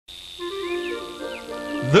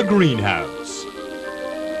the greenhouse.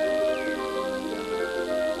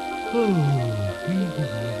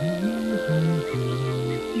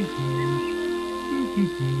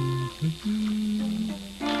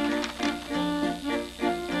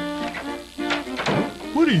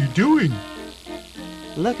 What are you doing?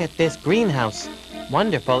 Look at this greenhouse.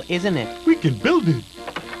 Wonderful, isn't it? We can build it.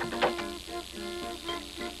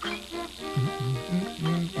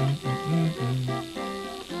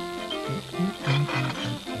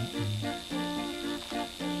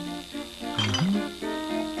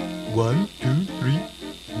 One, two, three.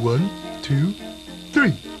 1, 2,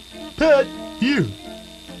 3. Pat, here.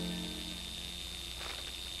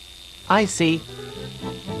 I see.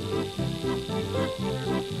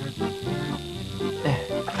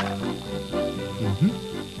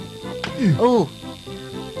 Oh.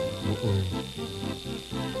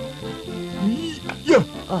 Yeah.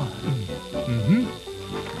 Oh.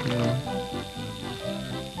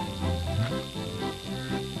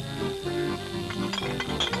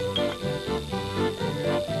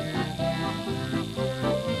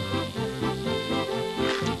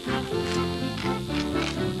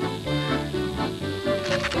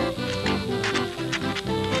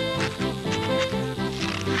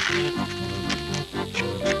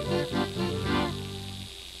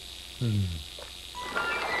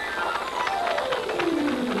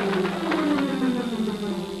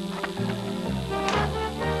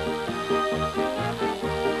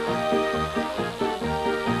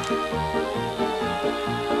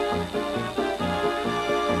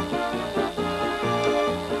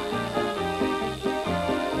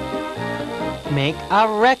 Make a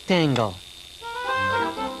rectangle.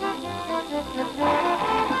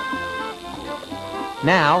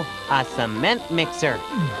 Now, a cement mixer.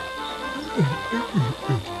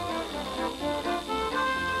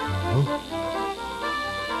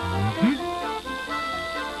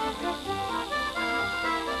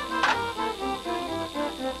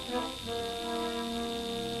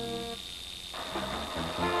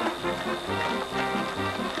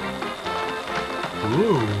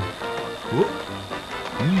 Whoa. Whoa.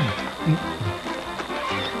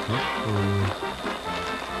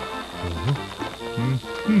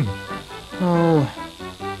 Oh.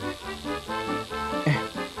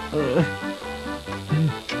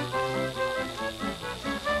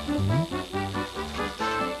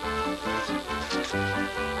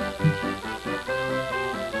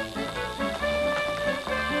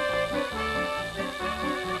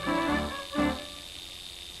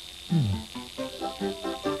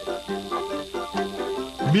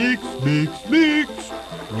 Mix, mix, mix.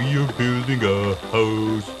 We are building a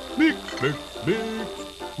house. Mix, mix, mix.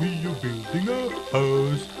 We are building a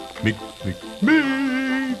house. Mix, mix,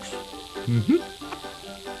 mix.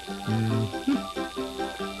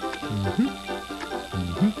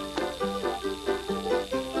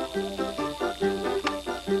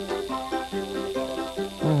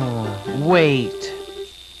 Oh, wait.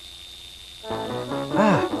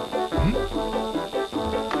 Ah.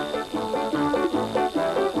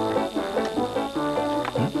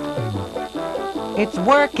 It's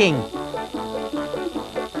working.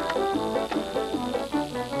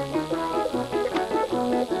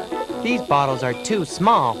 These bottles are too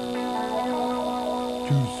small.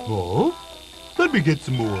 Too small? Let me get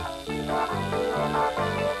some more.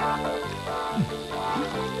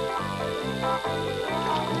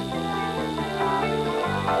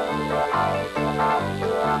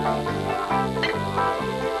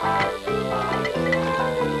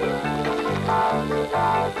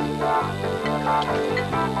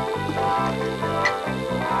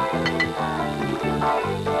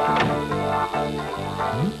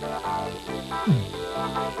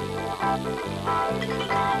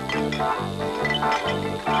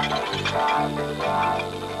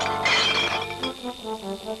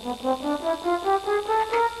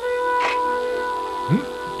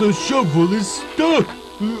 The shovel is stuck.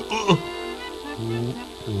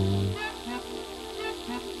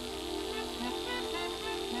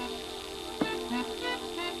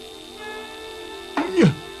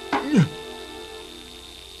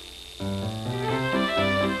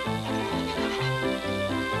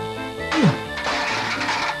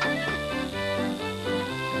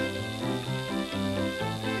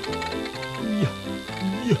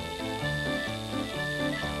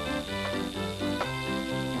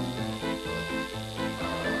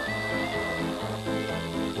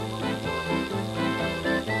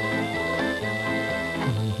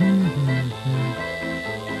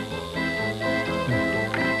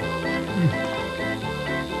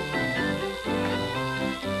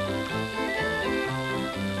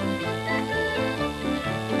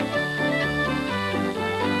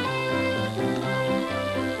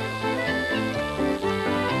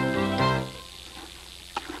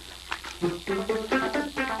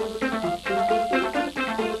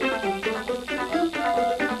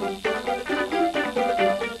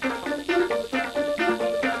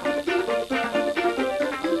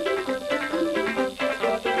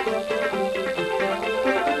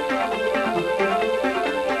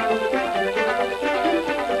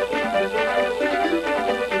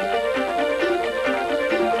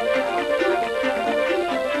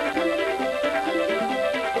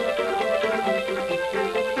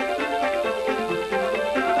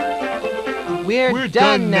 We're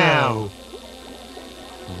done now.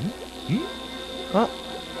 Oh,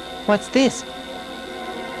 what's this?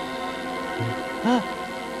 Huh?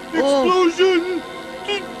 Oh, Explosion!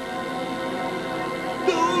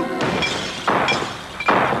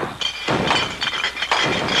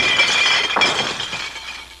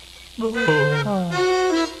 oh.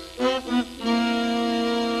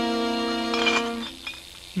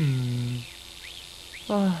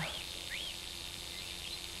 Oh.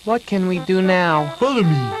 What can we do now? Follow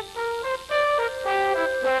me.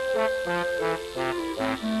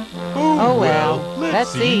 Oh well,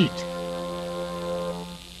 let's eat.